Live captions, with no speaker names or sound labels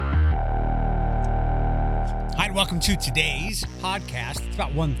right, welcome to today's podcast. It's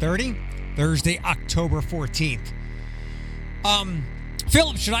about 1:30, Thursday, October 14th.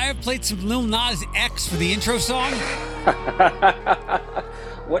 Philip, should I have played some Lil Nas X for the intro song?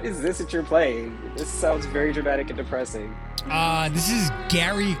 What is this that you're playing? This sounds very dramatic and depressing. This is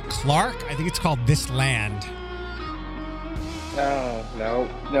Gary Clark. I think it's called This Land. Oh,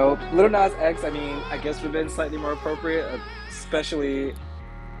 no. Lil Nas X, I mean, I guess would have been slightly more appropriate, especially...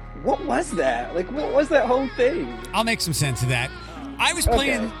 What was that? Like, what was that whole thing? I'll make some sense of that. I was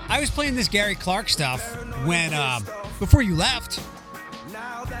playing this Gary Clark stuff when before you left.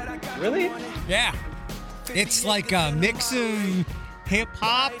 Really? Yeah. It's like a mix of hip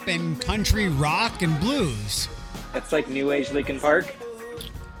hop and country rock and blues. It's like New Age Linkin Park?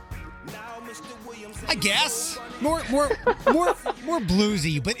 I guess. More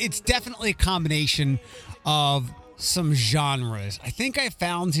bluesy, but it's definitely a combination of some genres. I think I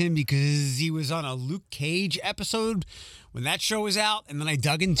found him because he was on a Luke Cage episode when that show was out, and then I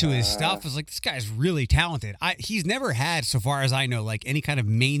dug into his stuff. I was like, this guy's really talented. He's never had, so far as I know, like any kind of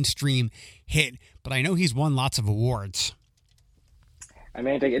mainstream hit, but I know he's won lots of awards. I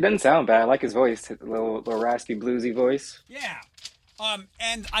mean, it doesn't sound bad. I like his voice, a little raspy, bluesy voice. Yeah.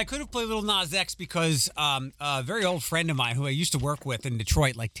 And I could have played Lil Nas X because a very old friend of mine who I used to work with in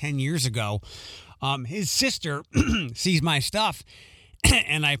Detroit like 10 years ago, his sister sees my stuff,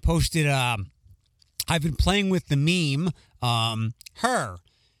 and I posted, I've been playing with the meme, her.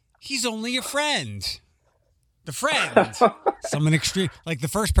 He's only a friend. The friend. Someone extreme. Like the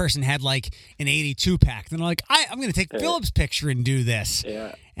first person had like an 82 pack. Then I'm like, I'm going to take Philip's picture and do this.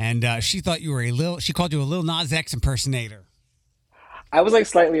 Yeah. And she thought you were she called you a Lil Nas X impersonator. I was like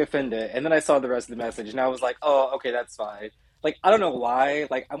slightly offended, and then I saw the rest of the message, and I was like, "Oh, okay, that's fine." Like, I don't know why.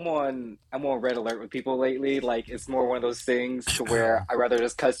 Like, I'm on red alert with people lately. Like, it's more one of those things to where I'd rather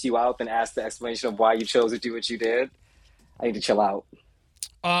just cuss you out than ask the explanation of why you chose to do what you did. I need to chill out.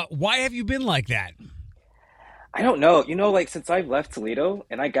 Why have you been like that? I don't know. You know, like since I've left Toledo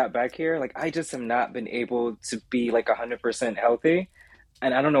and I got back here, like I just have not been able to be like 100% healthy.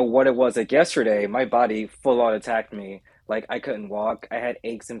 And I don't know what it was. Like yesterday, my body full on attacked me. Like I couldn't walk. I had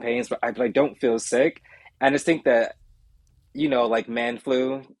aches and pains, but I like don't feel sick. I just think that, you know, like man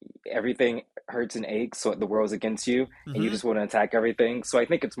flu, everything hurts and aches, so the world's against you, and you just want to attack everything. So I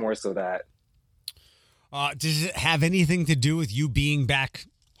think it's more so that. Does it have anything to do with you being back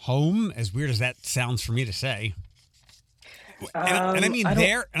home? As weird as that sounds for me to say. And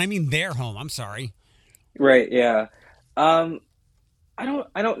I mean their home. I'm sorry. Right. Yeah.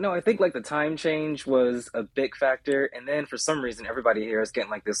 I don't know. I think like the time change was a big factor, and then for some reason everybody here is getting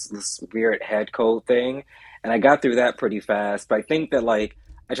like this weird head cold thing, and I got through that pretty fast. But I think that like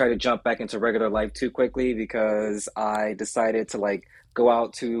I tried to jump back into regular life too quickly because I decided to like go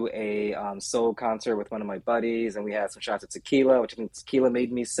out to a soul concert with one of my buddies, and we had some shots of tequila, which I think tequila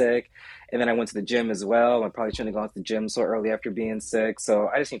made me sick. And then I went to the gym as well. I probably shouldn't have gone to the gym so early after being sick, so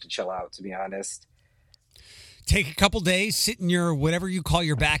I just need to chill out, to be honest. Take a couple days, sit in your whatever you call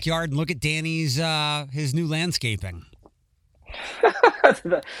your backyard, and look at Danny's his new landscaping.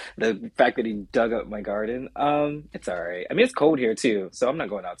 The fact that he dug up my garden, it's all right. I mean, it's cold here too, so I'm not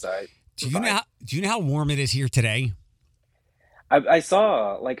going outside. Do you know how warm it is here today? I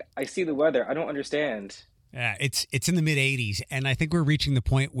saw, like, I see the weather. I don't understand. Yeah, it's in the mid 80s, and I think we're reaching the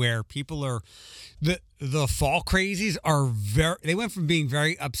point where people are the fall crazies are they went from being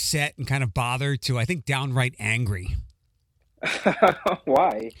very upset and kind of bothered to I think downright angry.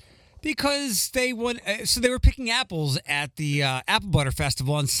 Why? Because they were picking apples at the Apple Butter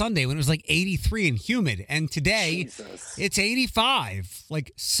Festival on Sunday when it was like 83 and humid, and today it's 85.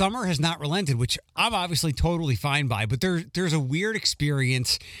 Like summer has not relented, which I'm obviously totally fine by. But there's a weird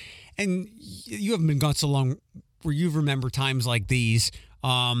experience, and you haven't been gone so long where you remember times like these.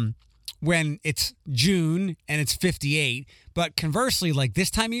 When it's June and it's 58. But conversely, like this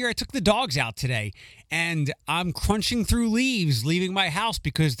time of year, I took the dogs out today and I'm crunching through leaves, leaving my house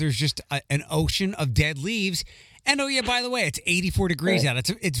because there's just an ocean of dead leaves. And oh yeah, by the way, it's 84 degrees out.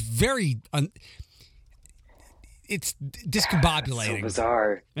 It's very, it's discombobulating. So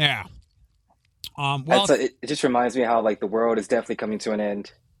bizarre. Yeah. It just reminds me how like the world is definitely coming to an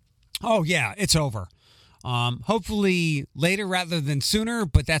end. Oh yeah, it's over. Hopefully later rather than sooner,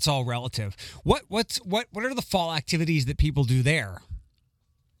 but that's all relative. What are the fall activities that people do there?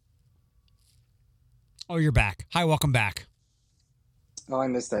 Oh, you're back. Hi, welcome back. Oh, I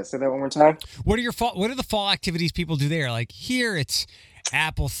missed that. Say that one more time. What are the fall activities people do there? Like here, it's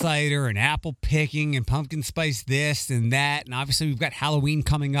apple cider and apple picking and pumpkin spice this and that, and obviously we've got Halloween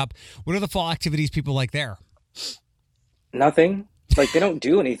coming up. What are the fall activities people like there? Nothing. Like they don't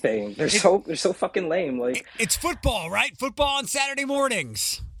do anything. They're so fucking lame. Like It's football, right? Football on Saturday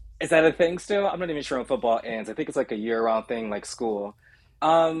mornings. is that a thing still? I'm not even sure when football ends. I think it's like a year-round thing, like school.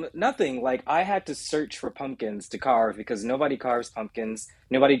 Nothing. Like I had to search for pumpkins to carve because nobody carves pumpkins.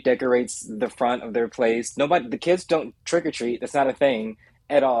 Nobody decorates the front of their place. Nobody, the kids don't trick or treat. That's not a thing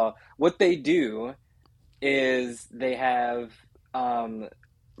at all. What they do is they have um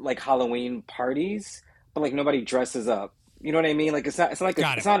like Halloween parties, but like nobody dresses up. You know what I mean? Like Got it's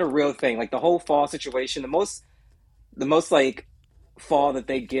it. not a real thing. Like the whole fall situation, the most like fall that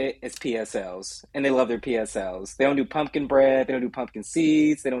they get is PSLs, and they love their PSLs. They don't do pumpkin bread, they don't do pumpkin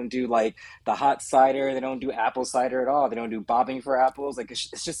seeds, they don't do like the hot cider, they don't do apple cider at all. They don't do bobbing for apples. Like it's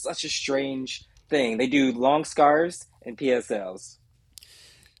just such a strange thing. They do long scarves and PSLs.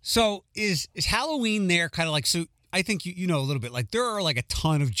 So is Halloween there kind of like so? I think you know a little bit. Like there are like a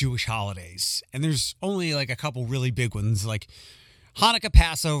ton of Jewish holidays, and there's only like a couple really big ones like Hanukkah,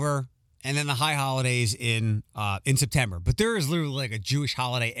 Passover, and then the high holidays in September. But there is literally like a Jewish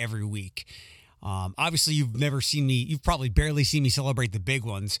holiday every week. Obviously, you've never seen me. You've probably barely seen me celebrate the big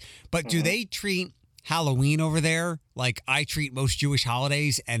ones. But do Hmm. they treat Halloween over there like I treat most Jewish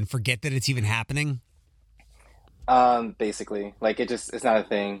holidays and forget that it's even happening? Basically, like it's not a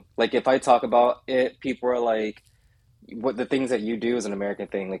thing. Like if I talk about it, people are like, "What the things that you do is an American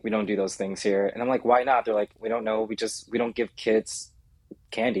thing. Like we don't do those things here." And I'm like, "Why not?" They're like, "We don't know. We don't give kids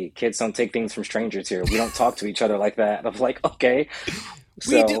candy. Kids don't take things from strangers here. We don't talk to each other like that." I'm like, "Okay."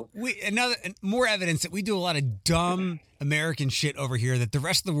 We do So, we another more evidence that we do a lot of dumb American shit over here that the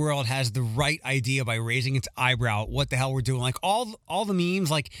rest of the world has the right idea by raising its eyebrow at what the hell we're doing. Like all the memes,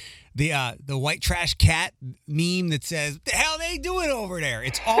 like the white trash cat meme that says, "The hell they doing over there?"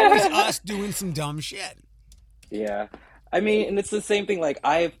 It's always us doing some dumb shit. yeah. I mean, and it's the same thing. Like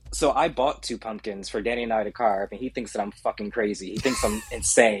I bought two pumpkins for Danny and I to carve, and he thinks that I'm fucking crazy. He thinks I'm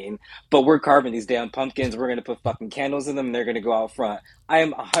insane. But we're carving these damn pumpkins. We're gonna put fucking candles in them, and they're gonna go out front. I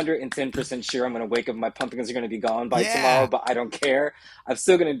am 110% sure I'm gonna wake up, and my pumpkins are gonna be gone by tomorrow. Yeah. But I don't care. I'm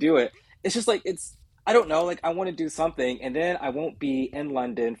still gonna do it. It's just like it's. I don't know. Like I want to do something, and then I won't be in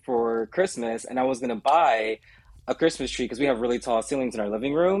London for Christmas, and I was gonna buy a Christmas tree because we have really tall ceilings in our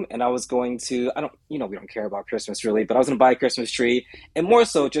living room. And I was going to, I don't, we don't care about Christmas really, but I was going to buy a Christmas tree and more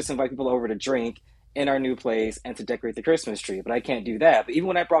so just invite people over to drink in our new place and to decorate the Christmas tree. But I can't do that. But even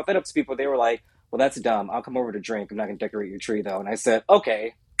when I brought that up to people, they were like, well, that's dumb. I'll come over to drink. I'm not going to decorate your tree though. And I said,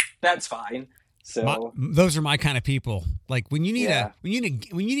 okay, that's fine. So, Those are my kind of people. Like when you need a yeah. when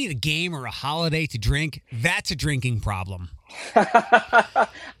you need a game or a holiday to drink, that's a drinking problem.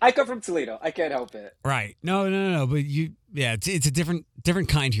 I come from Toledo. I can't help it. Right. No. But yeah, it's a different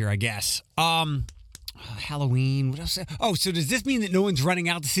kind here, I guess. Halloween. What else? Oh, so does this mean that no one's running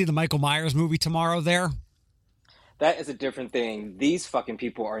out to see the Michael Myers movie tomorrow there? That is a different thing. These fucking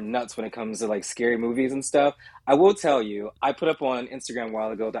people are nuts when it comes to like scary movies and stuff. I will tell you, I put up on Instagram a while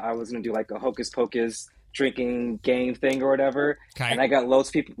ago that I was gonna do like a hocus pocus drinking game thing or whatever, and Okay. I got loads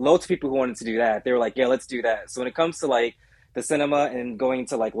of people who wanted to do that. They were like, "Yeah, let's do that." So when it comes to like the cinema and going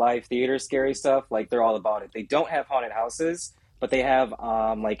to like live theater scary stuff, like they're all about it. They don't have haunted houses, but they have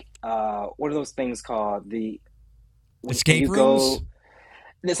like what are those things called? The when Escape you rooms? go,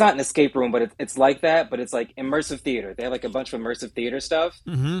 it's not an escape room, but it's like that. But it's like immersive theater. They have like a bunch of immersive theater stuff,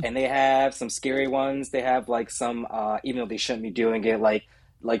 Mm-hmm. and they have some scary ones. They have like some, even though they shouldn't be doing it,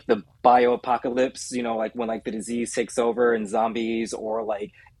 like the bio apocalypse. Like when like the disease takes over and zombies, or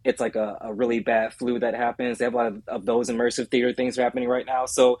like it's like a really bad flu that happens. They have a lot of those immersive theater things are happening right now.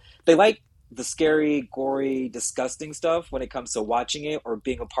 So they like the scary, gory, disgusting stuff when it comes to watching it or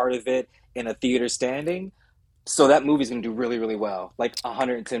being a part of it in a theater standing. So that movie's gonna do really, really well. Like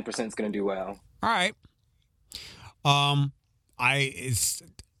 110% is gonna do well. All right. Um, I it's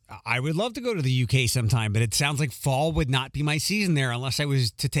I would love to go to the UK sometime, but it sounds like fall would not be my season there unless I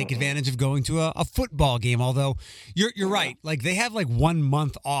was to take Mm-mm. advantage of going to a football game. Although you're Yeah. right, like they have like 1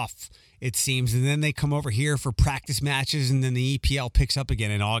 month off, it seems, and then they come over here for practice matches, and then the EPL picks up again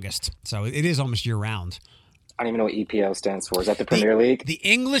in August. So it is almost year round. I don't even know what EPL stands for. Is that the The Premier League? the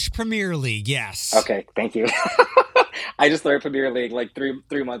English Premier League, yes. Okay, thank you. I just learned Premier League like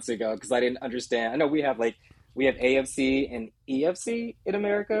three months ago because I didn't understand. I know we have AFC and EFC in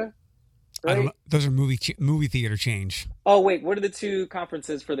America, I don't know. right? Those are movie theater change. Oh wait, what are the two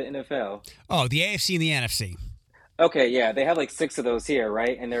conferences for the NFL? Oh, the AFC and the NFC. Okay, yeah, they have like six of those here,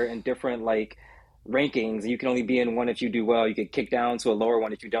 right? And they're in different like rankings. You can only be in one if you do well. You get kicked down to a lower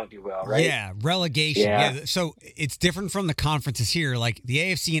one if you don't do well, right? Yeah, relegation. Yeah, Yeah, so it's different from the conferences here. Like the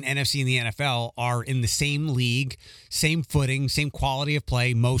AFC and NFC and the NFL are in the same league, same footing, same quality of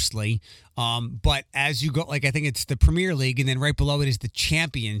play mostly. But as you go, like I think it's the Premier League, and then right below it is the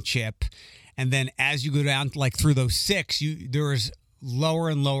Championship, and then as you go down like through those six, there's lower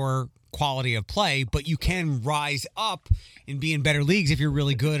and lower quality of play, but you can rise up and be in better leagues if you're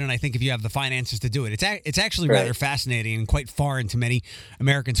really good. And I think if you have the finances to do it, it's actually rather right. fascinating and quite foreign to many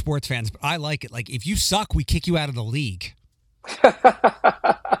American sports fans. But I like it. Like if you suck, we kick you out of the league.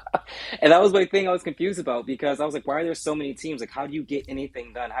 And that was my thing I was confused about because I was like, why are there so many teams? Like, how do you get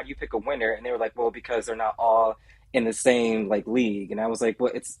anything done? How do you pick a winner? And they were like, well, because they're not all in the same like league. And I was like,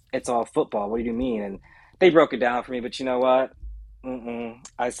 well, it's all football. What do you mean? And they broke it down for me. But you know what?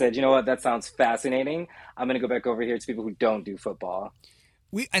 I said, you know what? That sounds fascinating. I'm gonna go back over here to people who don't do football.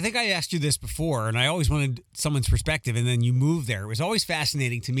 I think I asked you this before, and I always wanted someone's perspective. And then you moved there. It was always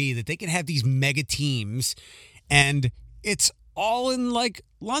fascinating to me that they can have these mega teams, and it's all in like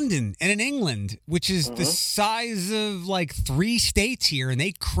London and in England, which is the Hmm. size of like three states here, and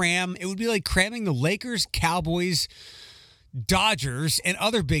they cram. It would be like cramming the Lakers, Cowboys, Dodgers, and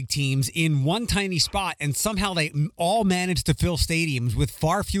other big teams in one tiny spot, and somehow they all manage to fill stadiums with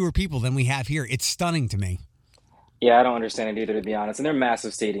far fewer people than we have here. It's stunning to me. Yeah, I don't understand it either, to be honest. And they're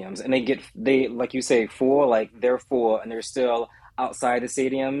massive stadiums, and they like you say full, like they're full, and they're still outside the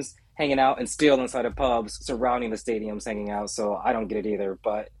stadiums hanging out, and still inside of pubs surrounding the stadiums hanging out. So I don't get it either,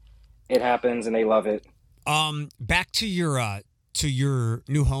 but it happens, and they love it. Back to your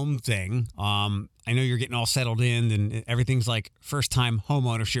new home thing. I know you're getting all settled in and everything's like first time home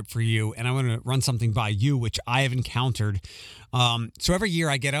ownership for you. And I want to run something by you, which I have encountered. So every year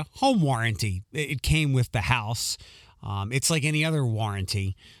I get a home warranty. It came with the house. It's like any other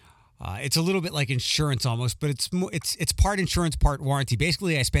warranty. It's a little bit like insurance almost, but it's part insurance, part warranty.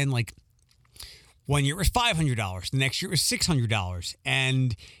 Basically, I spend like one year it was $500. The next year it was $600.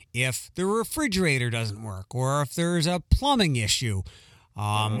 And if the refrigerator doesn't work or if there's a plumbing issue,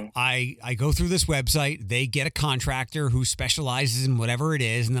 Hmm. I go through this website. They get a contractor who specializes in whatever it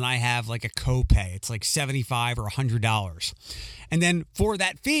is, and then I have like a copay. It's like $75 or $100, and then for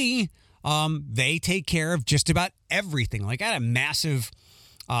that fee, they take care of just about everything. Like I had a massive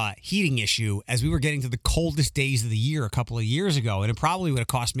heating issue as we were getting to the coldest days of the year a couple of years ago. And it probably would have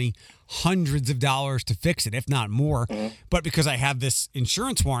cost me hundreds of dollars to fix it, if not more. Hmm. But because I have this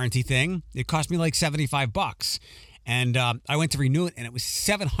insurance warranty thing, it cost me like $75. And I went to renew it and it was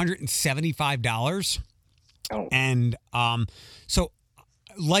 $775. Oh, And so,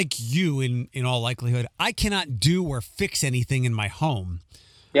 like you, in all likelihood, I cannot do or fix anything in my home.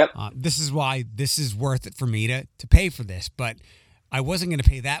 yep. This is why this is worth it for me to pay for this. But I wasn't going to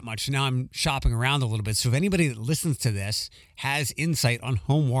pay that much. So now I'm shopping around a little bit. So if anybody that listens to this has insight on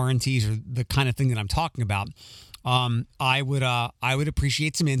home warranties or the kind of thing that I'm talking about, I would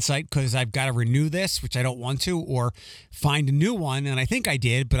appreciate some insight because I've got to renew this, which I don't want to, or find a new one. And I think I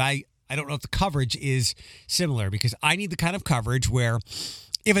did, but I don't know if the coverage is similar because I need the kind of coverage where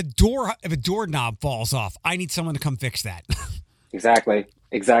if a doorknob falls off, I need someone to come fix that. Exactly.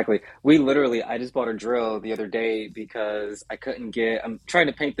 Exactly. We literally, I just bought a drill the other day because I couldn't get, I'm trying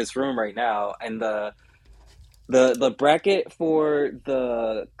to paint this room right now, and the bracket for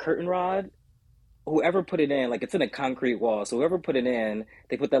the curtain rod, whoever put it in, like it's in a concrete wall. So whoever put it in,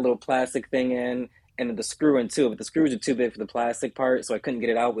 they put that little plastic thing in and then the screw in too. But the screws are too big for the plastic part, so I couldn't get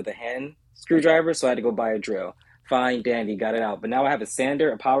it out with a hand screwdriver. So I had to go buy a drill. Fine, dandy, got it out. But now I have a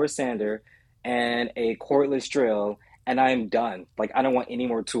sander, a power sander, and a cordless drill, and I'm done. Like I don't want any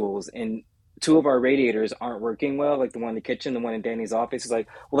more tools. And two of our radiators aren't working well, like the one in the kitchen, the one in Danny's office. He's like,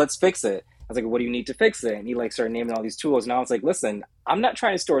 well, let's fix it. I was like, what do you need to fix it? And he like started naming all these tools. And I was like, listen, I'm not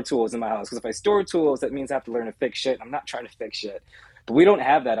trying to store tools in my house because if I store tools, that means I have to learn to fix shit. I'm not trying to fix shit. But we don't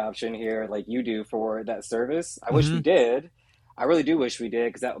have that option here like you do for that service. I wish we hmm did. I really do wish we did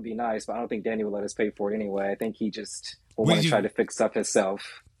because that would be nice. But I don't think Danny would let us pay for it anyway. I think he just will What want did to try you to fix stuff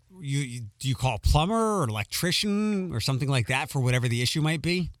himself. do you call a plumber or electrician or something like that for whatever the issue might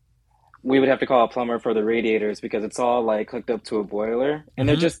be? We would have to call a plumber for the radiators because it's all like hooked up to a boiler and hmm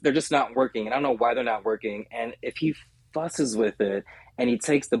they're just not working, and I don't know why they're not working. And if he fusses with it and he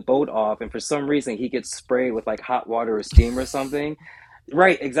takes the boat off and for some reason he gets sprayed with like hot water or steam or something,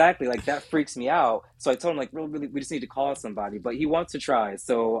 right, exactly, like that freaks me out. So I told him like really we just need to call somebody, but he wants to try.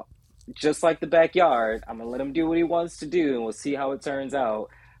 So just like the backyard, I'm gonna let him do what he wants to do, and we'll see how it turns out.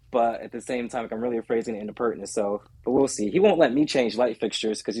 But at the same time, like, I'm really afraid he's gonna end up hurting himself. But we'll see. He won't let me change light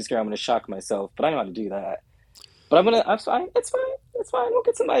fixtures because he's scared I'm gonna shock myself. But I know how to do that. But I'm fine. It's fine. It's fine. We'll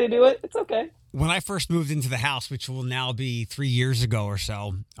get somebody to do it. It's okay. When I first moved into the house, which will now be 3 years ago or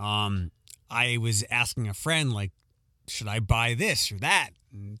so, I was asking a friend, like, should I buy this or that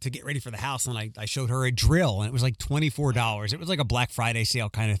to get ready for the house? And I showed her a drill, and it was like $24. It was like a Black Friday sale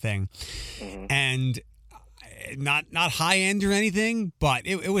kind of thing. Hmm. And not high end or anything, but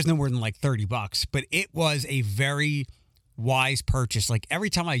it was no more than like $30. But it was a very wise purchase. Like every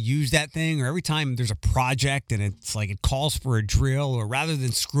time I use that thing, or every time there's a project and it's like it calls for a drill, or rather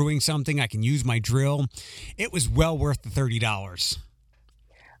than screwing something, I can use my drill. It was well worth the $30.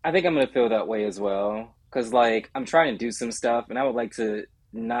 I think I'm gonna feel that way as well. Cause like I'm trying to do some stuff, and I would like to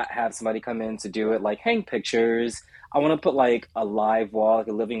not have somebody come in to do it. Like hang pictures. I want to put like a live wall, like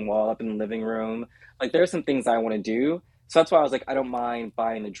a living wall, up in the living room. Like there are some things I want to do. So that's why I was like, I don't mind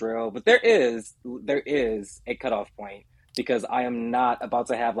buying the drill, but there is a cutoff point because I am not about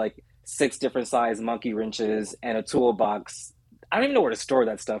to have like six different size monkey wrenches and a toolbox. I don't even know where to store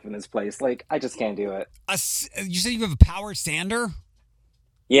that stuff in this place. Like I just can't do it. You say you have a power sander?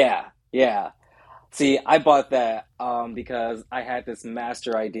 Yeah, yeah. See, I bought that because I had this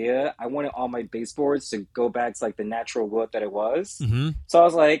master idea. I wanted all my baseboards to go back to like the natural wood that it was. Mm-hmm. So I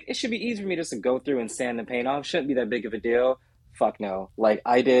was like, it should be easy for me just to go through and sand and paint off. Shouldn't be that big of a deal. Fuck no. Like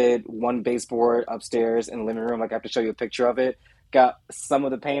I did one baseboard upstairs in the living room. Like I have to show you a picture of it. Got some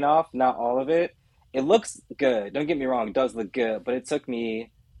of the paint off, not all of it. It looks good. Don't get me wrong, it does look good, but it took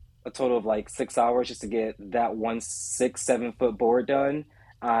me a total of like 6 hours just to get that one 6, 7 foot board done.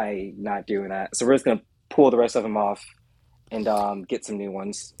 I not doing that. So we're just gonna pull the rest of them off and get some new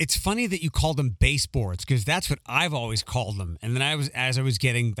ones. It's funny that you called them baseboards because that's what I've always called them. And then as I was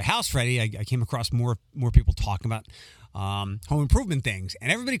getting the house ready, I came across more people talking about home improvement things,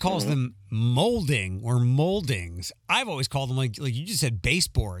 and everybody calls Hmm. them molding or moldings. I've always called them like you just said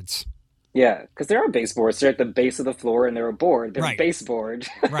baseboards. Yeah, because there are baseboards. They're at the base of the floor and they're a board. They're a Right, baseboard.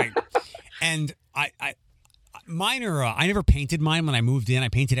 right. And mine are. I never painted mine when I moved in. I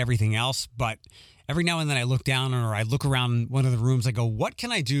painted everything else, but every now and then I look down or I look around one of the rooms. I go, what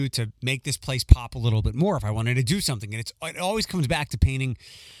can I do to make this place pop a little bit more if I wanted to do something? And it always comes back to painting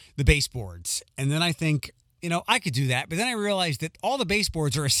the baseboards. And then I think, I could do that. But then I realized that all the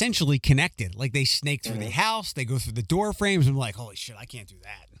baseboards are essentially connected. Like they snake through the Hmm. house, they go through the door frames. I'm like, holy shit, I can't do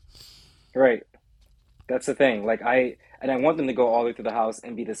that. Right. That's the thing. Like I want them to go all the way through the house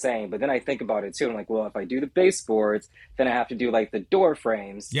and be the same. But then I think about it too. I'm like, well, if I do the baseboards, then I have to do like the door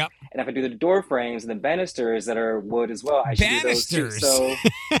frames. Yep. And if I do the door frames and the banisters that are wood as well, I should do those too. Banisters. So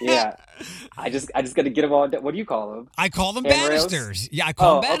yeah, I just got to get them all. What do you call them? I call them Handrails? banisters. Yeah, I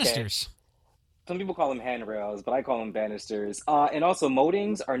call them Oh, okay. banisters. Some people call them handrails, but I call them banisters. And also,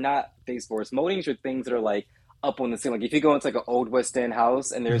 moldings are not baseboards. Moldings are things that are like up on the ceiling. Like if you go into like an old West End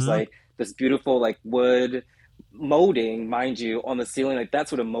house and there's Hmm. like this beautiful like wood molding, mind you, on the ceiling, like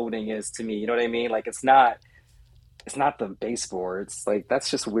that's what a molding is to me. You know what I mean? Like it's not the baseboards. Like that's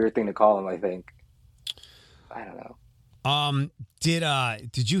just a weird thing to call them. I think. I don't know. Um,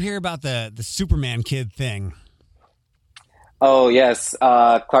 did you hear about the Superman kid thing? Oh yes,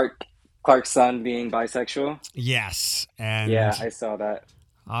 Clark's son being bisexual. Yes, and Yeah, I saw that.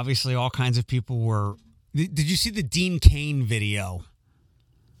 obviously all kinds of people were. Did you see the Dean Kane video?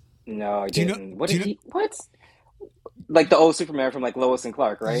 No, I Do you know? didn't. What Do did you know? he? What? Like the old Superman from like Lois and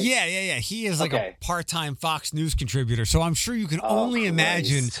Clark, right? Yeah, yeah, yeah. He is like a Okay. part-time Fox News contributor, so I'm sure you can Oh only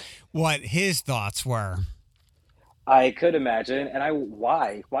imagine Christ. what his thoughts were. I could imagine, and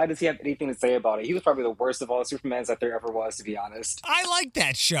why? Why does he have anything to say about it? He was probably the worst of all the Supermans that there ever was, to be honest. I like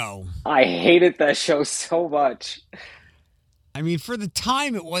that show. I hated that show so much. I mean, for the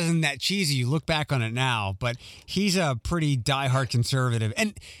time, it wasn't that cheesy. You look back on it now, but he's a pretty diehard conservative.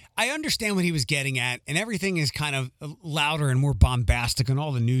 And I understand what he was getting at, and everything is kind of louder and more bombastic on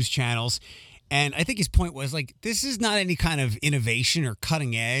all the news channels. And I think his point was like, this is not any kind of innovation or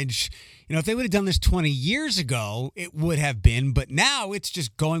cutting edge. If they would have done this 20 years ago, it would have been, but now it's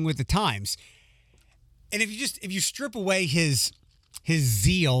just going with the times. And if you strip away his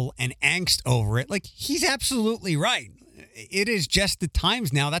zeal and angst over it, like he's absolutely right. It is just the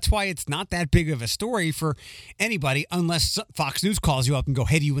times now. That's why it's not that big of a story for anybody unless Fox News calls you up and go,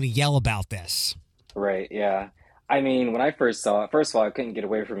 "Hey, do you want to yell about this?" Right, yeah. I mean, when I first saw it, first of all, I couldn't get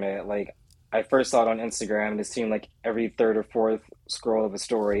away from it. Like, I first saw it on Instagram, and it seemed like every third or fourth scroll of a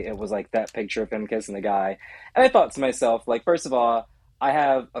story, it was like that picture of him kissing the guy. And I thought to myself, like, first of all, I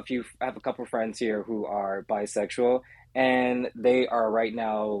have a couple friends here who are bisexual, and they are right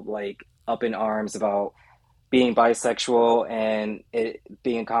now, like, up in arms about being bisexual and it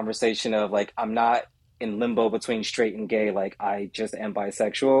being a conversation of, like, I'm not in limbo between straight and gay, like, I just am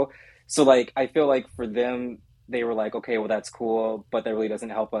bisexual. So like I feel like for them they were like, okay, well that's cool, but that really doesn't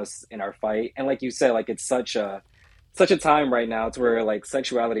help us in our fight. And like you said, like it's such a time right now to where like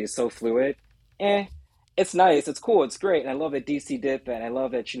sexuality is so fluid. Eh, it's nice, it's cool, it's great, and I love that DC did that. And I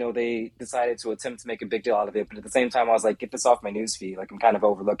love that they decided to attempt to make a big deal out of it. But at the same time, I was like, get this off my newsfeed. Like I'm kind of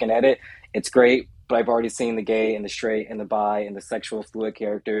overlooking at it. It's great, but I've already seen the gay and the straight and the bi and the sexual fluid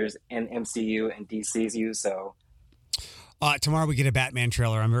characters in MCU and DC's use. So Tomorrow we get a Batman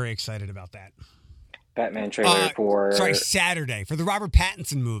trailer. I'm very excited about that. Batman trailer for Saturday for the Robert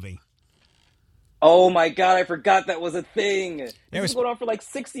Pattinson movie. Oh my God, I forgot that was a thing. This was going on for like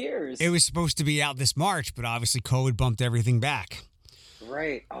 6 years. It was supposed to be out this March, but obviously COVID bumped everything back.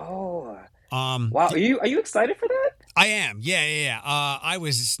 Right. Oh. Wow. Are you excited for that? I am. Yeah. I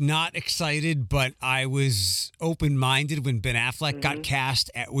was not excited, but I was open-minded when Ben Affleck got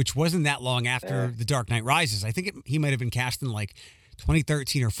cast, which wasn't that long after The Dark Knight Rises. I think he might have been cast in like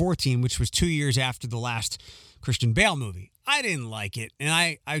 2013 or 14, which was 2 years after the last Christian Bale movie. I didn't like it, and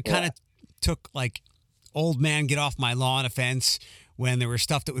I kind of took like old man get off my lawn offense when there was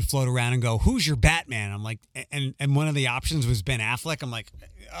stuff that would float around and go, who's your Batman? I'm like, and one of the options was Ben Affleck. I'm like,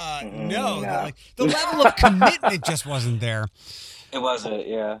 no. Like, the level of commitment just wasn't there. It wasn't,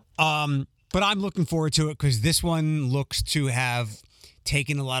 yeah. But I'm looking forward to it because this one looks to have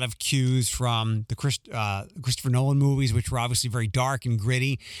taken a lot of cues from the Christopher Nolan movies, which were obviously very dark and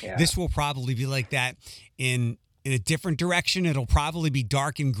gritty. Yeah. This will probably be like that in a different direction. It'll probably be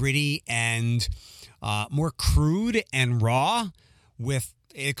dark and gritty and more crude and raw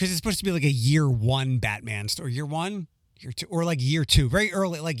because it's supposed to be like a year one Batman story. Year one? Year two? Or like year two. Very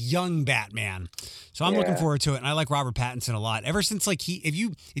early, like young Batman. So I'm looking forward to it. And I like Robert Pattinson a lot. Ever since like if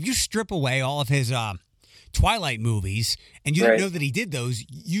you strip away all of his Twilight movies and you didn't know that he did those,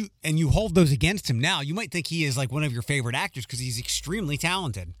 you hold those against him now, you might think he is like one of your favorite actors because he's extremely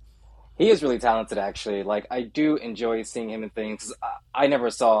talented. He is really talented, actually. Like, I do enjoy seeing him in things. I never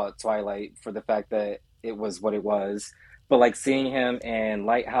saw Twilight for the fact that it was what it was. But, like, seeing him in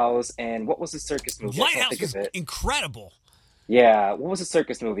Lighthouse and what was the circus movie? Lighthouse was incredible. Yeah. What was the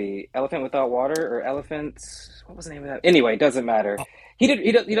circus movie? Elephant Without Water or Elephant? What was the name of that? Anyway, it doesn't matter. Oh.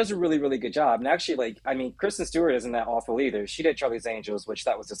 He does a really, really good job. And actually, like, I mean, Kristen Stewart isn't that awful either. She did Charlie's Angels, which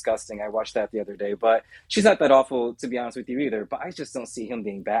that was disgusting. I watched that the other day, but she's not that awful, to be honest with you, either. But I just don't see him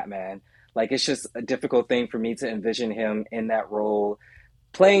being Batman. Like, it's just a difficult thing for me to envision him in that role.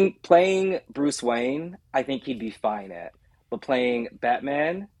 Playing Bruce Wayne, I think he'd be fine at. But playing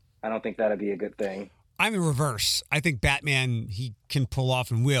Batman, I don't think that'd be a good thing. I'm in reverse. I think Batman, he can pull off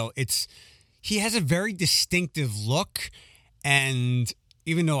and will. He has a very distinctive look. And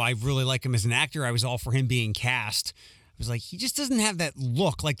even though I really like him as an actor, I was all for him being cast. I was like, he just doesn't have that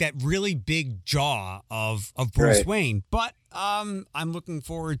look, like that really big jaw of Bruce Wayne. But I'm looking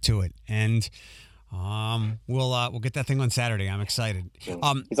forward to it, and we'll get that thing on Saturday. I'm excited.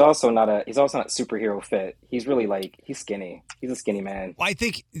 He's also not superhero fit. He's really he's skinny. He's a skinny man. I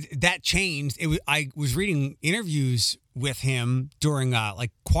think that changed. I was reading interviews with him during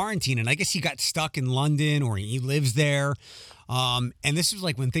quarantine, and I guess he got stuck in London or he lives there. And this was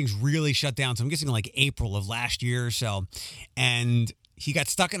like when things really shut down. So I'm guessing like April of last year or so. And he got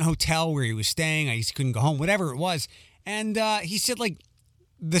stuck in a hotel where he was staying. I guess he couldn't go home, whatever it was. And he said like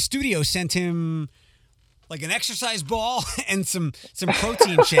the studio sent him like an exercise ball and some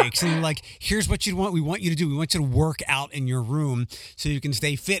protein shakes. And like, here's what you want. We want you to do. We want you to work out in your room so you can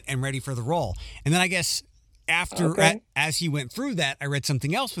stay fit and ready for the role. And then I guess as he went through that, I read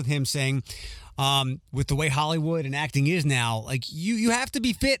something else with him saying, with the way Hollywood and acting is now, like you have to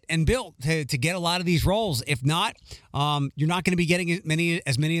be fit and built to get a lot of these roles. If not, you're not going to be getting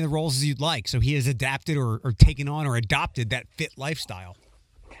as many of the roles as you'd like. So he has adapted or taken on or adopted that fit lifestyle.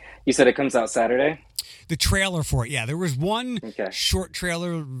 You said it comes out Saturday? The trailer for it, yeah. There was one short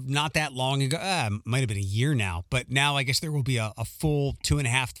trailer not that long ago. Might have been a year now. But now I guess there will be a full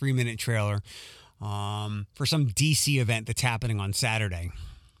 2.5, 3 minute trailer for some DC event that's happening on Saturday.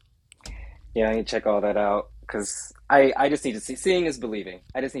 Yeah, I need to check all that out because I just need to see. Seeing is believing.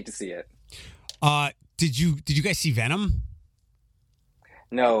 I just need to see it. Did you guys see Venom?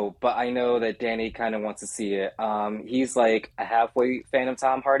 No, but I know that Danny kind of wants to see it. He's like a halfway fan of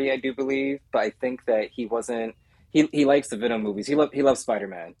Tom Hardy, I do believe, but I think that he wasn't. He likes the Venom movies. He loves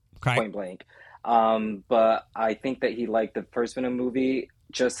Spider-Man, point blank. But I think that he liked the first Venom movie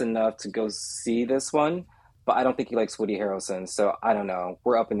just enough to go see this one. But I don't think he likes Woody Harrelson, so I don't know.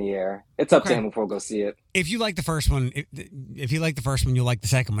 We're up in the air. It's up to him before we go see it. If you like the first one, if you like the first one, you'll like the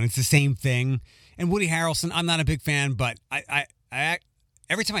second one. It's the same thing. And Woody Harrelson, I'm not a big fan, but I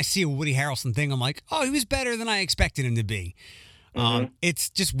every time I see a Woody Harrelson thing, I'm like, oh, he was better than I expected him to be. Hmm. It's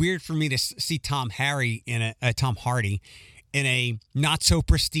just weird for me to see Tom Hardy in a not so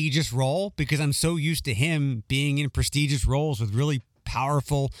prestigious role because I'm so used to him being in prestigious roles with really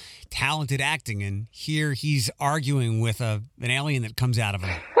powerful, talented acting, and here he's arguing with an alien that comes out of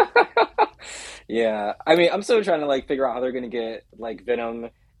him. Yeah, I mean, I'm still trying to like figure out how they're gonna get like Venom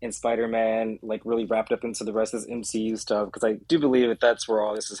and Spider-Man like really wrapped up into the rest of this MCU stuff because I do believe that that's where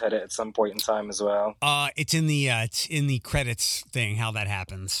all this is headed at some point in time as well. It's in the credits thing how that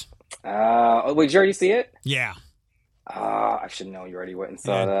happens. Oh, wait, did you already see it? Yeah. I should know you already went and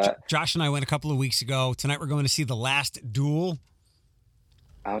saw Yeah, that. Josh and I went a couple of weeks ago. Tonight we're going to see The Last Duel.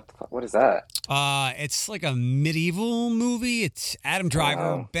 What is that? It's like a medieval movie. It's Adam Driver,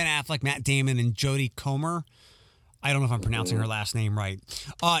 Oh, Ben Affleck, Matt Damon, and Jodie Comer. I don't know if I'm pronouncing mm. her last name right.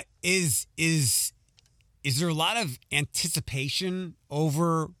 Is there a lot of anticipation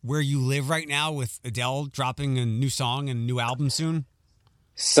over where you live right now with Adele dropping a new song and a new album soon?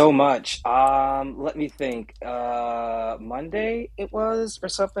 So much. Let me think. Monday it was or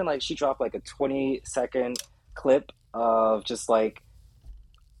something like she dropped like a 20-second clip of just like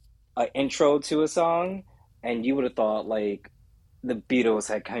an intro to a song, and you would have thought like the Beatles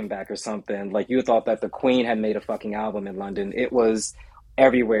had come back or something. Like you would thought that the Queen had made a fucking album in London. It was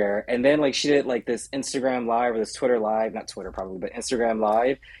everywhere. And then like she did like this Instagram live or this Twitter live, not Twitter probably, but Instagram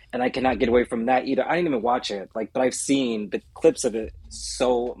live, and I cannot get away from that either. I didn't even watch it, like, but I've seen the clips of it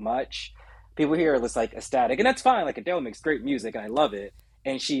so much. People here are just like ecstatic, and that's fine. Like Adele makes great music, and I love it.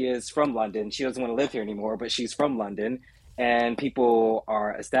 And she is from London. She doesn't want to live here anymore, but she's from London, and people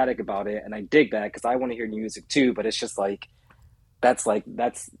are ecstatic about it. And I dig that because I want to hear new music too. But it's just like that's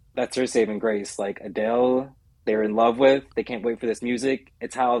her saving grace. Like Adele, they're in love with. They can't wait for this music.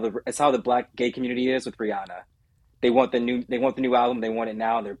 It's how the black gay community is with Rihanna. They want the new album. They want it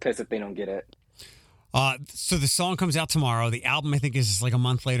now. And they're pissed if they don't get it. So the song comes out tomorrow. The album, I think, is like a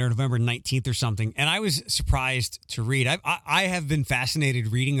month later, November 19th or something. And I was surprised to read. I have been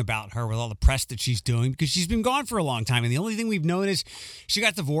fascinated reading about her with all the press that she's doing because she's been gone for a long time. And the only thing we've known is she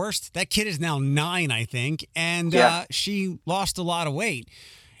got divorced. That kid is now 9, I think. And Yeah. she lost a lot of weight.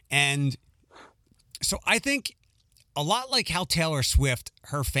 And so I think a lot like how Taylor Swift,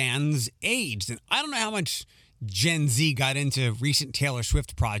 her fans aged. And I don't know how much Gen Z got into recent Taylor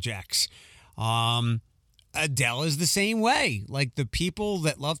Swift projects. Um, Adele is the same way. Like the people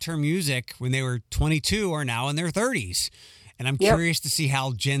that loved her music when they were 22 are now in their 30s. And I'm Yep. curious to see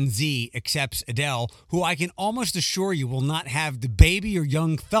how Gen Z accepts Adele, who I can almost assure you will not have the baby or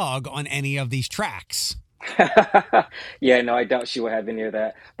young thug on any of these tracks. Yeah, no, I doubt she will have any of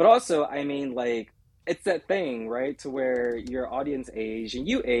that. But also, I mean, like, it's that thing, right? To where your audience age and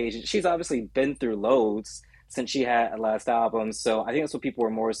you age. And she's obviously been through loads since she had a last album. So I think that's what people were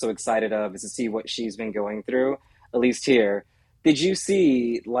more so excited of is to see what she's been going through, at least here. Did you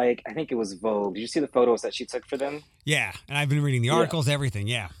see, like, I think it was Vogue. Did you see the photos that she took for them? Yeah. And I've been reading the Yeah. articles, everything.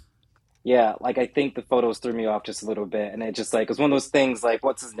 Yeah. Yeah, like I think the photos threw me off just a little bit, and it just like it was one of those things like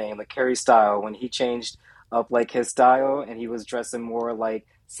what's his name, like Harry Style when he changed up like his style and he was dressing more like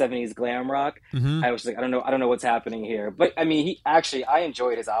 70s glam rock. Hmm. I was just like, I don't know what's happening here. But I mean, he actually I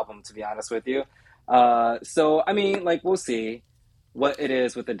enjoyed his album to be honest with you. So I mean, like we'll see what it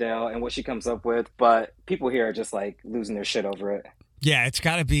is with Adele and what she comes up with, but people here are just like losing their shit over it. Yeah. It's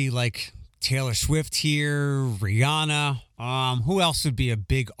got to be like Taylor Swift here, Rihanna. Who else would be a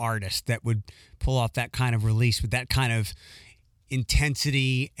big artist that would pull off that kind of release with that kind of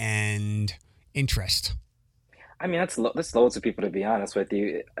intensity and interest? I mean, that's loads of people to be honest with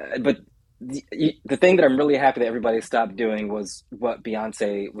you. But the thing that I'm really happy that everybody stopped doing was what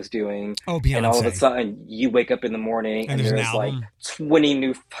Beyonce was doing, Oh, and all of a Beyonce. sudden you wake up in the morning And and there's an there's like album. 20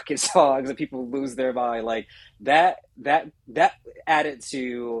 new fucking songs and people lose their mind. Like that added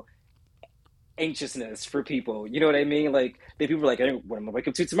to anxiousness for people. You know what I mean? Like the people were like, hey, what am I gonna wake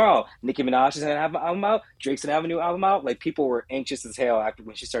up to tomorrow? Nicki Minaj is gonna have an album out. Drake's gonna have a new album out. Like people were anxious as hell after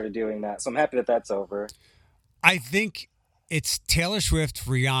when she started doing that. So I'm happy that that's over. I think it's Taylor Swift,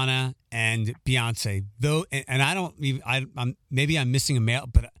 Rihanna, and Beyonce. Though, and I don't even. I'm maybe I'm missing a male,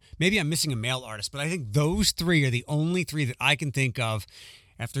 but maybe I'm missing a male artist. But I think those three are the only three that I can think of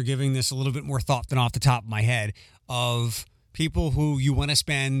after giving this a little bit more thought than off the top of my head of people who you want to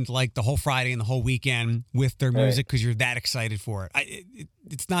spend like the whole Friday and the whole weekend with their Right? music because you're that excited for it.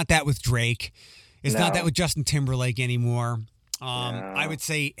 It's not that with Drake. It's not that No, with Justin Timberlake anymore. I no. would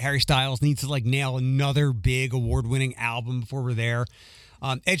say Harry Styles needs to like nail another big award-winning album before we're there.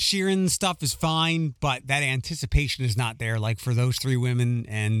 Ed Sheeran stuff is fine, but that anticipation is not there. Like for those three women,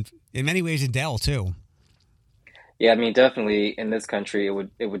 and in many ways Adele too. Yeah, I mean, definitely in this country, it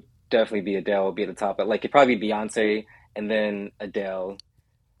would definitely be Adele would be at the top, but like it'd probably be Beyonce and then Adele.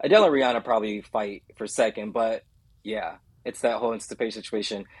 Adele and Rihanna probably fight for second, but yeah, it's that whole anticipation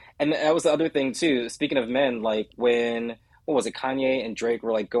situation. And that was the other thing too. Speaking of men, like when what was it, Kanye and Drake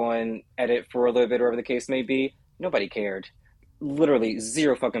were like going at it for a little bit, or whatever the case may be, nobody cared. Literally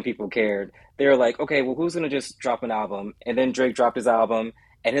zero fucking people cared. They were like, okay, well, who's gonna just drop an album? And then Drake dropped his album,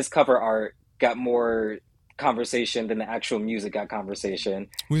 and his cover art got more conversation than the actual music got conversation. And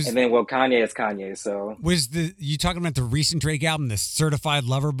Was then, well, Kanye is Kanye, so was the you talking about the recent Drake album, the Certified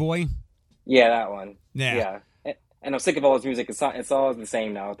Lover Boy? yeah, that one. Yeah. Yeah. And I'm sick of all his music. It's all the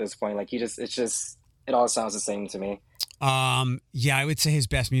same now at this point. Like it all sounds the same to me. Yeah, I would say his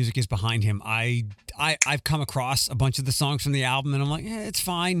best music is behind him. I've come across a bunch of the songs from the album and I'm like, it's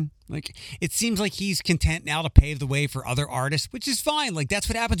fine. Like it seems like he's content now to pave the way for other artists, which is fine. Like that's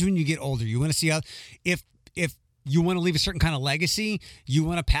what happens when you get older. You want to see how if you want to leave a certain kind of legacy, you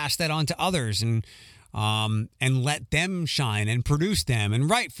want to pass that on to others and let them shine and produce them and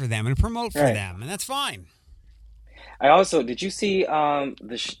write for them and promote for Right. them, and that's fine. I also did you see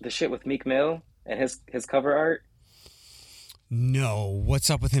the shit with Meek Mill and his cover art? No, what's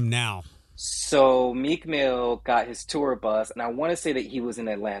up with him now? So Meek Mill got his tour bus, and I want to say that he was in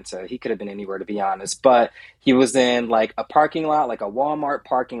Atlanta. He could have been anywhere, to be honest, but he was in like a parking lot, like a Walmart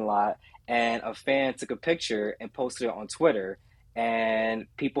parking lot, and a fan took a picture and posted it on Twitter, and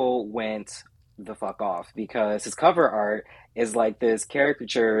people went the fuck off because his cover art is like this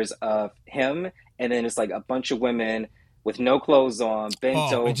caricatures of him, and then it's like a bunch of women with no clothes on, bent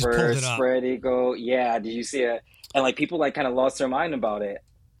Oh, I just over, pulled it up. spread eagle. Yeah, did you see it? And like people like kind of lost their mind about it.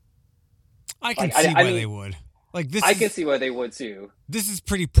 I can Like see I why they mean, would. Like this I can is see why they would too, this is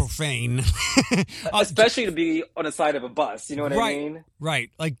pretty profane. J- especially to be on the side of a bus. You know what I right, mean?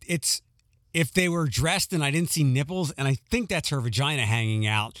 right. Like it's if they were dressed and I didn't see nipples and I think that's her vagina hanging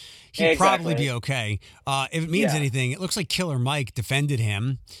out, he'd probably be Exactly. okay. If it means Yeah. anything, it looks like Killer Mike defended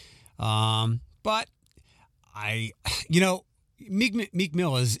him. But I, you know, Meek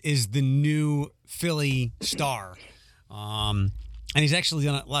Mill is the new Philly star. And he's actually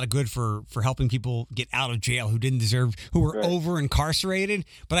done a lot of good for helping people get out of jail who didn't deserve, who were Right. over incarcerated.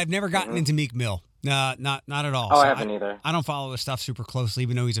 But I've never gotten Hmm. into Meek Mill. Not at all. Oh, I So haven't either. I don't follow his stuff super closely,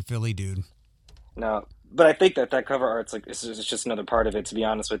 even though he's a Philly dude. No, but I think that that cover art's like it's just another part of it. To be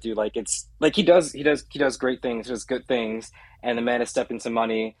honest with you, like it's like he does great things, he does good things, and the man is stepping to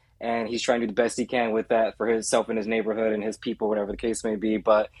money, and he's trying to do the best he can with that for himself and his neighborhood and his people, whatever the case may be.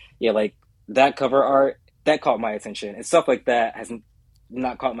 But yeah, like that cover art that caught my attention, and stuff like that has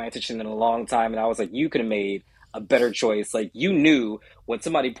not caught my attention in a long time. And I was like, you could have made a better choice. Like you knew when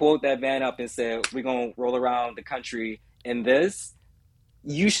somebody pulled that van up and said, "We're gonna roll around the country in this."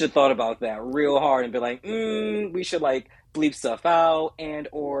 You should have thought about that real hard and be like, we should like bleep stuff out and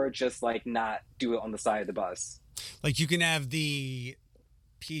or just like not do it on the side of the bus. Like you can have the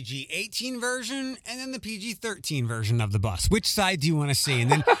PG-18 version and then the PG-13 version of the bus. Which side do you want to see?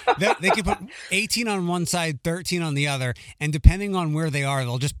 And then they can put 18 on one side, 13 on the other, and depending on where they are,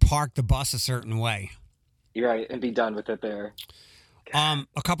 they'll just park the bus a certain way. You're right, and be done with it there. A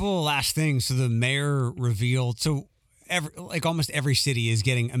couple of last things. So the mayor revealed. So like almost every city is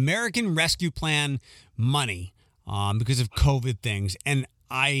getting American Rescue Plan money because of COVID things, and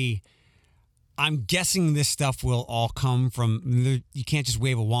I'm guessing this stuff will all come from. You can't just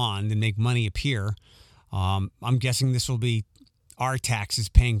wave a wand and make money appear. I'm guessing this will be our taxes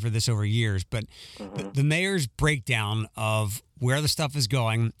paying for this over years. But Hmm. the mayor's breakdown of where the stuff is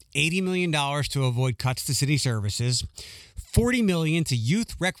going: $80 million to avoid cuts to city services, $40 million to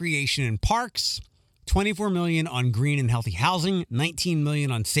youth recreation and parks, $24 million on green and healthy housing, $19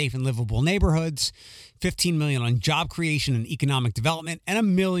 million on safe and livable neighborhoods, $15 million on job creation and economic development, and $1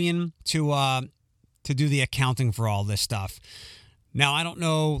 million to do the accounting for all this stuff. Now, I don't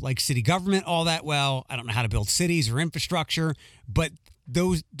know like city government all that well. I don't know how to build cities or infrastructure, but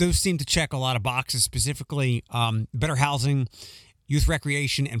those seem to check a lot of boxes, specifically better housing, youth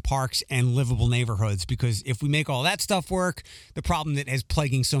recreation and parks, and livable neighborhoods. Because if we make all that stuff work, the problem that is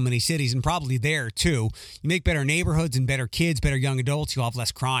plaguing so many cities, and probably there too, you make better neighborhoods and better kids, better young adults, you'll have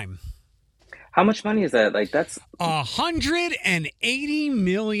less crime. How much money is that? Like that's $180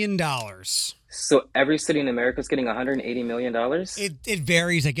 million. so every city in America is getting $180 million. It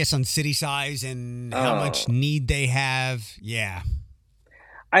varies, I guess, on city size and how much Oh, need they have. Yeah.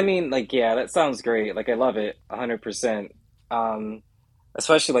 I mean, like yeah, that sounds great. Like I love it, 100%. Um,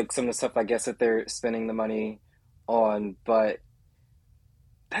 Especially like some of the stuff I guess that they're spending the money on, but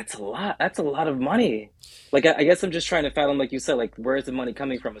that's a lot. That's a lot of money. Like I guess I'm just trying to fathom, like you said, like where is the money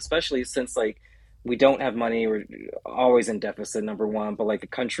coming from? Especially since like we don't have money. We're always in deficit, number one. But like the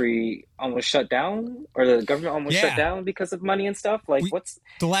country almost shut down, or the government almost shut Yeah. down because of money and stuff. Like, We what's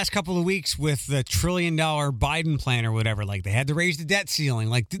the last couple of weeks with the $1 trillion Biden plan or whatever, like they had to raise the debt ceiling.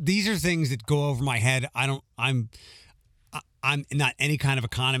 Like these are things that go over my head. I'm not any kind of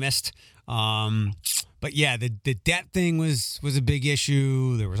economist. But yeah, the debt thing was a big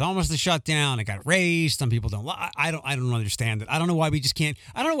issue. There was almost a shutdown. It got raised. Some people don't. I don't understand it. I don't know why we just can't.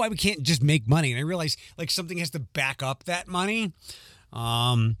 I don't know why we can't just make money. And I realize like something has to back up that money.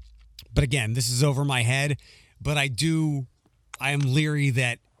 But again, this is over my head. But I am leery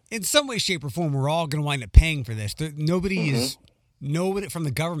that in some way, shape, or form, we're all going to wind up paying for this. Nobody from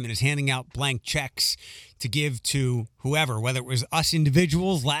the government is handing out blank checks to give to whoever, whether it was us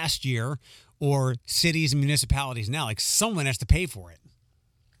individuals last year or cities and municipalities now. Like someone has to pay for it.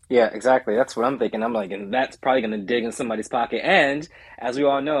 Yeah, exactly. That's what I'm thinking. I'm like, and that's probably going to dig in somebody's pocket. And as we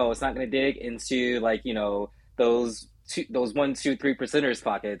all know, it's not going to dig into like, those 1, 2, 3 percenters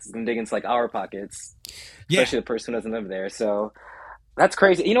pockets. It's going to dig into like our pockets, Yeah. especially the person who doesn't live there. So that's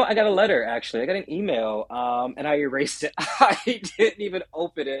crazy. I got a letter actually. I got an email, and I erased it. I didn't even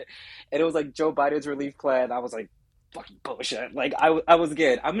open it, and it was like Joe Biden's relief plan. I was like, fucking bullshit. Like I was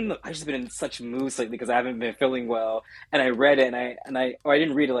good. I've just been in such moods lately because I haven't been feeling well, and I read it, or I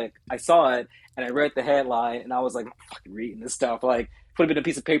didn't read it. Like I saw it, and I read the headline, and I was like, I'm fucking reading this stuff. Like if it would have been a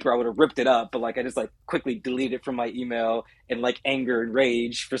piece of paper, I would have ripped it up, but like I just like quickly deleted it from my email in like anger and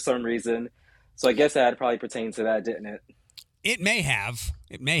rage for some reason. So I guess that probably pertains to that, didn't it? It may have.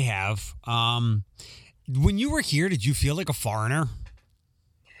 It may have. When you were here, did you feel like a foreigner?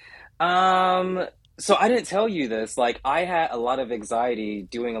 Um, so I didn't tell you this. Like I had a lot of anxiety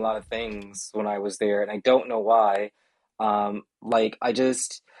doing a lot of things when I was there, and I don't know why. Like I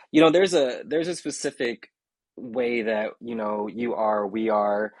just, there's a specific way that, we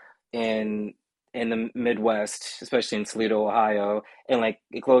are in in the Midwest, especially in Toledo, Ohio, and like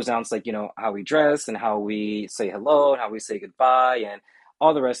it goes down to like, how we dress and how we say hello and how we say goodbye and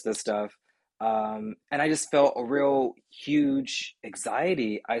all the rest of the stuff. And I just felt a real huge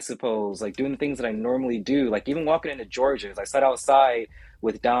anxiety, I suppose, like doing the things that I normally do, like even walking into George's. I sat outside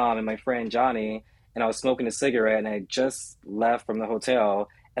with Dom and my friend Johnny, and I was smoking a cigarette, and I just left from the hotel,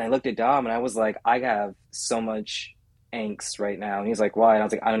 and I looked at Dom, and I was like, I have so much angst right now. And he's like, why? And I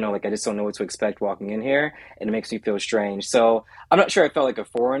was like, I don't know, like I just don't know what to expect walking in here, and it makes me feel strange. So I'm not sure I felt like a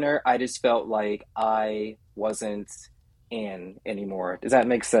foreigner. I just felt like I wasn't in anymore. Does that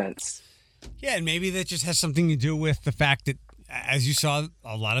make sense? Yeah, and maybe that just has something to do with the fact that, as you saw,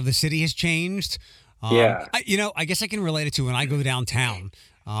 a lot of the city has changed. Yeah. I guess I can relate it to when I go downtown.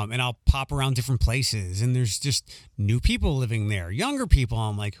 And I'll pop around different places, and there's just new people living there, younger people.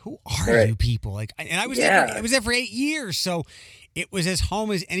 I'm like, who are Right. you people? Like, and I was there. I Yeah. was there for 8 years, so it was as home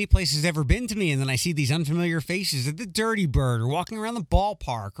as any place has ever been to me. And then I see these unfamiliar faces at the Dirty Bird, or walking around the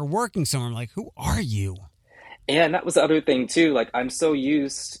ballpark, or working somewhere. I'm like, who are you? Yeah, and that was the other thing too. Like I'm so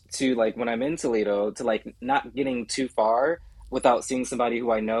used to like when I'm in Toledo to like not getting too far without seeing somebody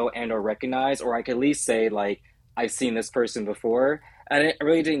who I know and or recognize, or I could at least say like I've seen this person before. And I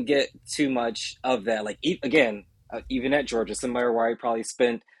really didn't get too much of that. Like again, even at Georgia, somewhere where I probably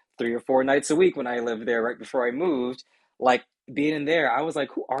spent 3 or 4 nights a week when I lived there right before I moved. Like being in there, I was like,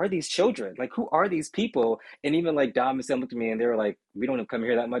 who are these children? Like who are these people? And even like Dom and Sam looked at me and they were like, we don't come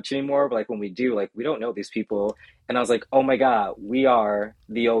here that much anymore. But like when we do, like we don't know these people. And I was like, oh my God, we are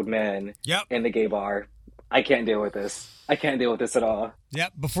the old men Yep. in the gay bar. I can't deal with this. I can't deal with this at all.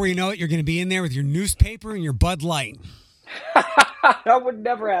 Yep. Before you know it, you're going to be in there with your newspaper and your Bud Light. That would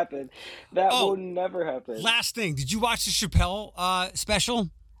never happen. That will Oh, never happen. last thing. Did you watch the Chappelle special?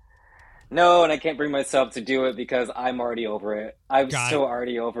 No, and I can't bring myself to do it because I'm already over it. I'm Got it. so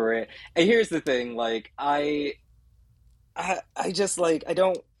already over it. And here's the thing, like I just like I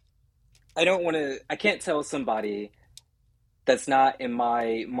don't want to I can't tell somebody that's not in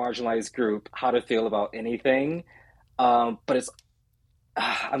my marginalized group how to feel about anything. But it's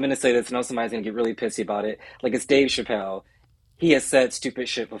I'm gonna say this, and I know somebody's gonna get really pissy about it. Like it's Dave Chappelle. He has said stupid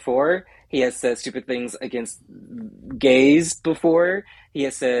shit before. He has said stupid things against gays before. He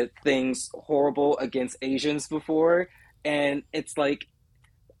has said things horrible against Asians before. And it's like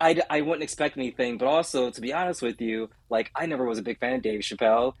I wouldn't expect anything, but also to be honest with you, like I never was a big fan of Dave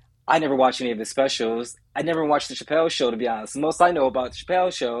Chappelle. I never watched any of his specials. I never watched the Chappelle show, to be honest. The most I know about the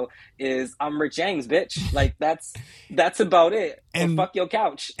Chappelle show is I'm Rich James, bitch. Like that's about it. Or And fuck your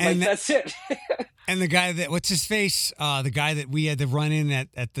couch. Like and that's it. and the guy that what's his face? The guy that we had to run in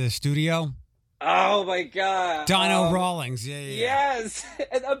at the studio. Oh my God. Dino Rawlings. Yeah, yeah, yeah. Yes.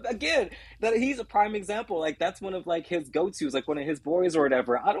 And again, that he's a prime example. Like that's one of like his go-tos, like one of his boys or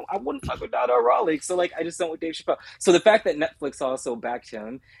whatever. I wouldn't fuck with Dado Rawlings. So like I just went with Dave Chappelle. So the fact that Netflix also backed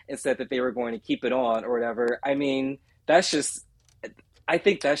him and said that they were going to keep it on or whatever, I mean, that's just I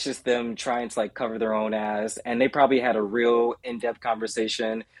think that's just them trying to like cover their own ass. And they probably had a real in-depth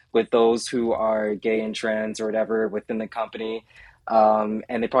conversation with those who are gay and trans or whatever within the company.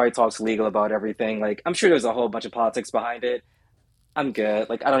 And they probably talked legal about everything. Like I'm sure there's a whole bunch of politics behind it. I'm good.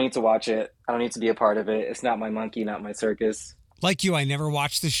 Like I don't need to watch it. I don't need to be a part of it. It's not my monkey, not my circus. Like you, I never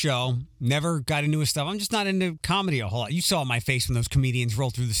watched the show, never got into his stuff. I'm just not into comedy a whole lot. You saw my face when those comedians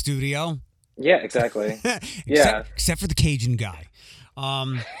rolled through the studio. Yeah, exactly. Yeah. except for the Cajun guy.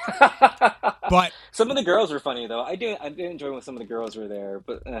 Um, but Some of the girls were funny though. I did enjoy when some of the girls were there,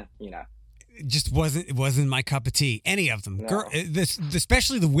 but it just wasn't my cup of tea. Any of them, girl, no.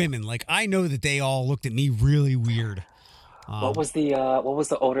 especially the women. Like I know that they all looked at me really weird. Um, What was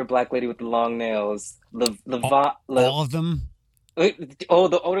the older black lady with the long nails? all, Leva, all of them. oh,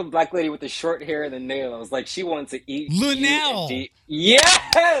 the older black lady with the short hair and the nails. Like she wanted to eat you and Linnell. D. Yes,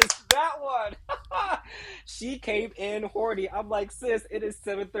 that one. She came in horny. I'm like, sis, it is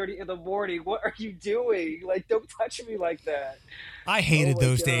 7:30 in the morning. What are you doing? Like, don't touch me like that. I Oh hated my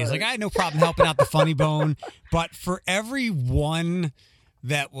those days. Like God. I had no problem helping out the funny bone, but for every one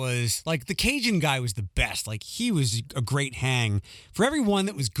that was like the Cajun guy was the best. Like he was a great hang. For every one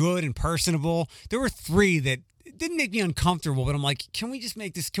that was good and personable, there were three that didn't make me uncomfortable, but I'm like, can we just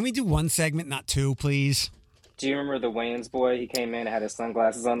make this? Can we do one segment, not two, please? Do you remember the Wayans boy? He came in and had his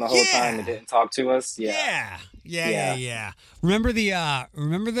sunglasses on the whole time and Yeah. didn't talk to us. Yeah, Yeah. Yeah, yeah, yeah. yeah. Remember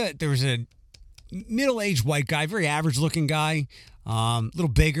the there was a middle-aged white guy, very average-looking guy, a little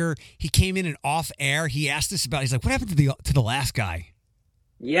bigger. He came in and off air. He asked us about. He's like, "What happened to the last guy?"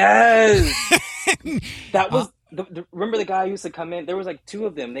 Yes. That uh, was remember the guy who used to come in. There was like two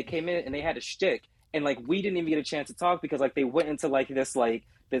of them. They came in and they had a shtick, and like we didn't even get a chance to talk because like they went into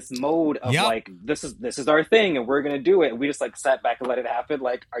this mode of yep. like this is our thing and we're gonna do it. And we just like sat back and let it happen.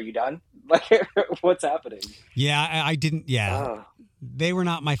 Like, are you done? Like, what's happening? Yeah, I didn't. Yeah, Oh, they were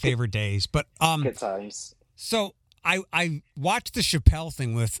not my good favorite days. But good times. so I watched the Chappelle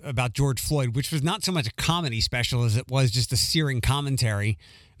thing with about George Floyd, which was not so much a comedy special as it was just a searing commentary. It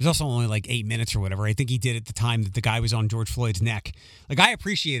was also only like 8 minutes or whatever. I think he did at the time that the guy was on George Floyd's neck. Like I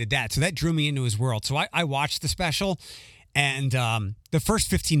appreciated that, so that drew me into his world. So I watched the special, and the first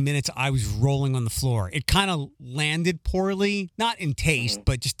 15 minutes I was rolling on the floor. It kind of landed poorly, not in taste, Hmm.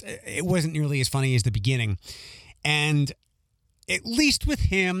 but just it wasn't nearly as funny as the beginning. And at least with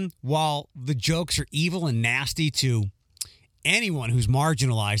him, while the jokes are evil and nasty to anyone who's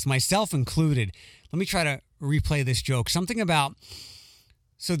marginalized, myself included. Let me try to replay this joke. Something about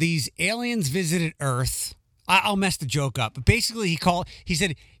so these aliens visited Earth. I'll mess the joke up, but basically he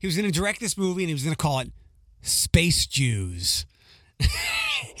said he was going to direct this movie and he was going to call it Space Jews,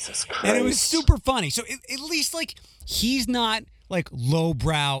 Jesus and it was Christ. super funny. So at least like he's not like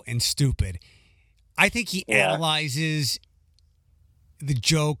lowbrow and stupid. I think he Yeah. analyzes the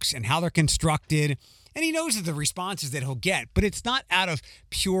jokes and how they're constructed. And he knows that the responses that he'll get, but it's not out of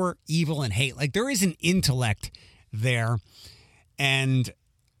pure evil and hate. Like there is an intellect there. And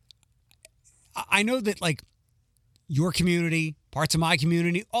I know that like your community, parts of my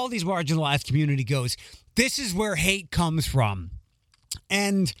community, all these marginalized community goes, this is where hate comes from.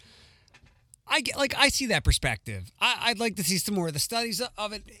 And I get like I see that perspective. I'd like to see some more of the studies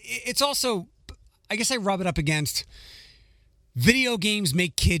of it. It's also I guess I rub it up against video games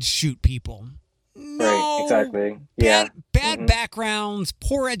make kids shoot people. Right. No, Exactly. Yeah. bad Hmm. backgrounds,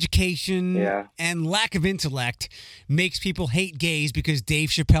 poor education, Yeah. and lack of intellect makes people hate gays because Dave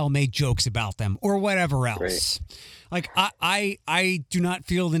Chappelle made jokes about them or whatever Right. else. Like I do not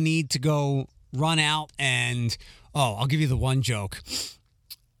feel the need to go run out and I'll give you the one joke.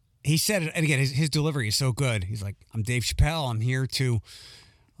 He said it, and again, his delivery is so good. He's like, "I'm Dave Chappelle. I'm here to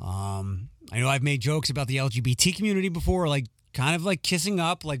I know I've made jokes about the LGBT community before, like kind of like kissing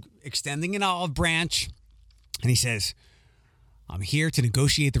up, like extending an olive branch." And he says, "I'm here to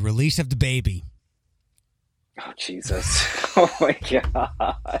negotiate the release of the baby." Oh Jesus. Oh my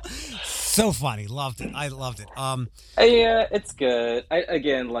God. So funny. Loved it. I loved it. Yeah, it's good.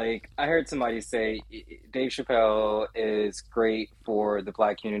 Again, like I heard somebody say, Dave Chappelle is great for the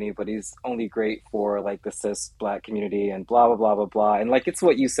black community, but he's only great for like the cis black community and blah blah blah blah blah. And like it's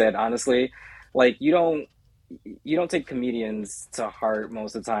what you said, honestly. Like you don't take comedians to heart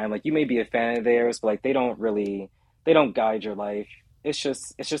most of the time. Like you may be a fan of theirs, but like they don't guide your life. it's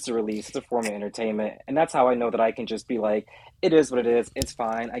just a release. It's a form of entertainment, and that's how I know that I can just be like, it is what it is. It's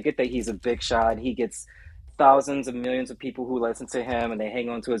fine. I get that he's a big shot. He gets thousands of millions of people who listen to him, and they hang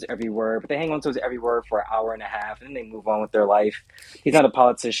on to his every word. But they hang on to his every word for an hour and a half, and then they move on with their life. He's not a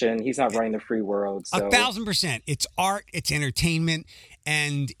politician. He's not running the free world. A So 1,000%. It's art, it's entertainment.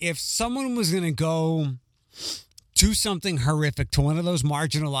 And if someone was going to go do something horrific to one of those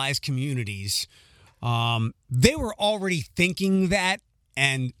marginalized communities, they were already thinking that.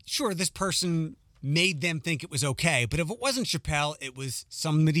 And sure, this person made them think it was okay. But if it wasn't Chappelle, it was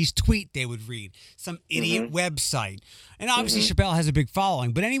somebody's tweet they would read, some idiot website. And obviously, Chappelle has a big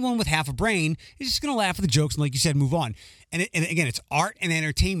following. But anyone with half a brain is just going to laugh at the jokes and, like you said, move on. And again, it's art and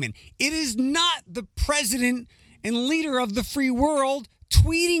entertainment. It is not the president and leader of the free world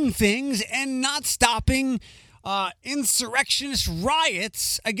tweeting things and not stopping insurrectionist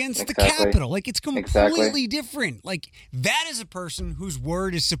riots against the exactly, Capitol. Like, it's exactly. completely different. Like, that is a person whose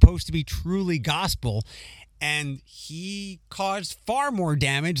word is supposed to be truly gospel. And he caused far more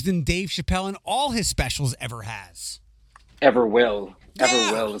damage than Dave Chappelle in all his specials ever has. Ever Yeah.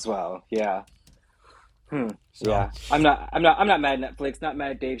 will as well. Yeah. So, Yeah. I'm not mad at Netflix, not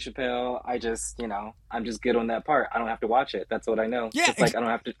mad at Dave Chappelle. I just, I'm just good on that part. I don't have to watch it. That's what I know. yeah. Just like I don't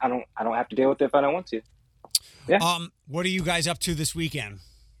have to deal with it if I don't want to. Yeah. What are you guys up to this weekend?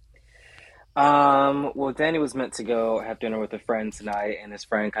 Well, Danny was meant to go have dinner with a friend tonight, and his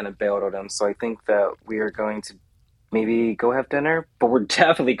friend kind of bailed on him. So I think that we are going to maybe go have dinner, but we're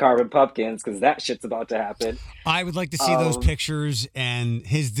definitely carving pumpkins because that shit's about to happen. I would like to see those Um, pictures and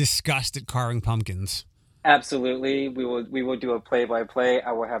his disgust at carving pumpkins. Absolutely. We will do a play by play.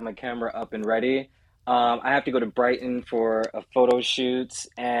 I will have my camera up and ready. I have to go to Brighton for a photo shoot,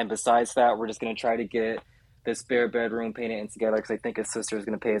 and besides that, we're just gonna try to get this spare bedroom painted and together because I think his sister is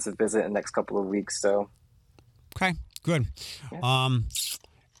gonna pay us a visit in the next couple of weeks. So, Okay, good. yeah. Um,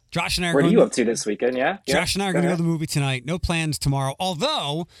 Josh and I are What are you going. up to this weekend? Yeah, yeah. Josh and I are Go going to go to ahead. the movie tonight. No plans tomorrow.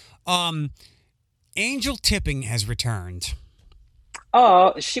 Although, Angel Tipping has returned.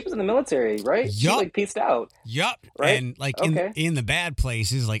 Oh, she was in the military, right? She Yup, like pieced out, yup, right? and like Okay. in the bad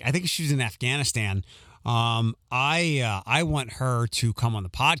places. Like I think she was in Afghanistan. I want her to come on the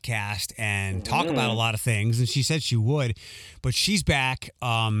podcast and talk about a Mm. lot of things, and she said she would, but she's back.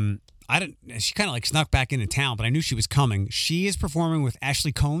 I don't. She kind of like snuck back into town, but I knew she was coming. She is performing with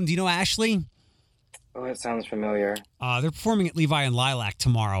Ashley Cohn. Do you know Ashley? Oh, that sounds familiar. They're performing at Levi and Lilac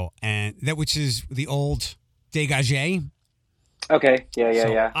tomorrow, and that which is the old Dégagé. Okay. Yeah, yeah,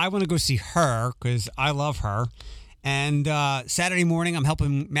 So yeah. I want to go see her because I love her. And Saturday morning, I'm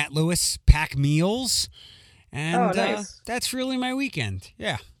helping Matt Lewis pack meals, Oh, and nice. that's really my weekend.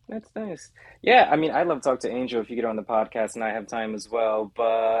 Yeah, That's nice. Yeah, I mean, I'd love to talk to Angel if you get on the podcast and I have time as well.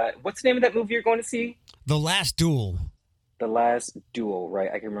 But what's the name of that movie you're going to see? The Last Duel. The Last Duel, right?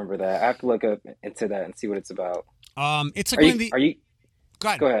 I can remember that. I have to look up into that and see what it's about. It's like Are one you? of the. Are you?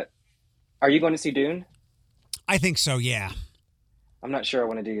 God, Go ahead. Are you going to see Dune? I think so. Yeah, I'm not sure I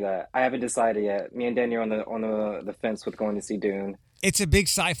want to do that. I haven't decided yet. Me and Danny are on the fence with going to see Dune. it's a big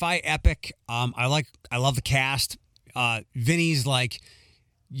sci-fi epic. I love the cast. Vinny's like.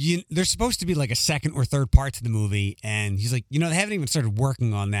 There's supposed to be like a second or third part to the movie, and he's like, they haven't even started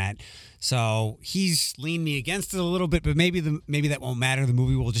working on that, so he's leaned me against it a little bit. But maybe that won't matter. The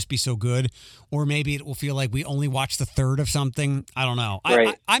movie will just be so good, or maybe it will feel like we only watched the third of something. I don't know.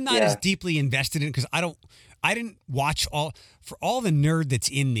 Right. I'm not as Yeah. deeply invested in it because I didn't watch for all the nerd that's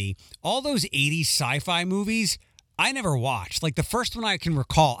in me. All those '80s sci-fi movies. I never watched. Like the first one I can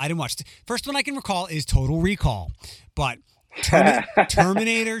recall, I didn't watch. First one I can recall is Total Recall, but.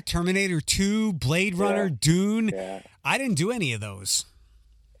 Terminator 2, Blade Runner, Yeah. Dune. Yeah. I didn't do any of those.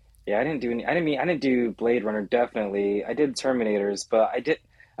 Yeah. I didn't do any. I didn't do Blade Runner. Definitely. I did Terminators, but I did.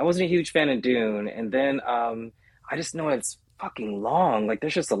 I wasn't a huge fan of Dune, and then I just know it's fucking long. Like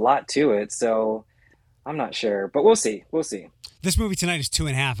there's just a lot to it, so I'm not sure, but we'll see. We'll see. This movie tonight is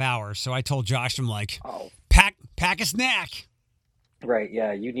 2.5 hours, so I told Josh, I'm like, Oh, pack a snack. right.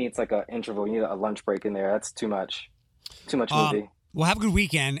 Yeah. You need like a interval. You need a lunch break in there. That's too much. Too much movie. Well, have a good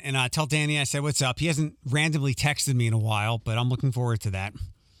weekend, and tell Danny I said what's up. He hasn't randomly texted me in a while, but I'm looking forward to that.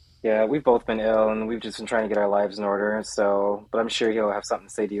 Yeah, we've both been ill and we've just been trying to get our lives in order. So, but I'm sure he'll have something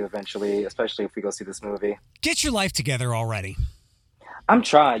to say to you eventually, especially if we go see this movie. Get your life together already. I'm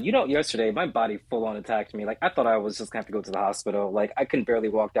trying. Yesterday my body full on attacked me. Like I thought I was just gonna have to go to the hospital. Like I couldn't barely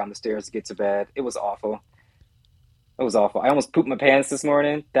walk down the stairs to get to bed. It was awful. It was awful. I almost pooped my pants this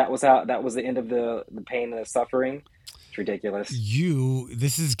morning. That was the end of the pain and the suffering. It's ridiculous.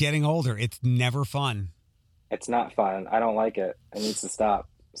 This is getting older. It's never fun. It's not fun. I don't like it. It needs to stop.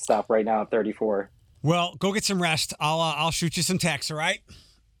 Stop right now at 34. Well, go get some rest. I'll shoot you some texts. All right.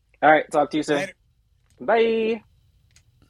 All right, talk to you soon. Later. Bye.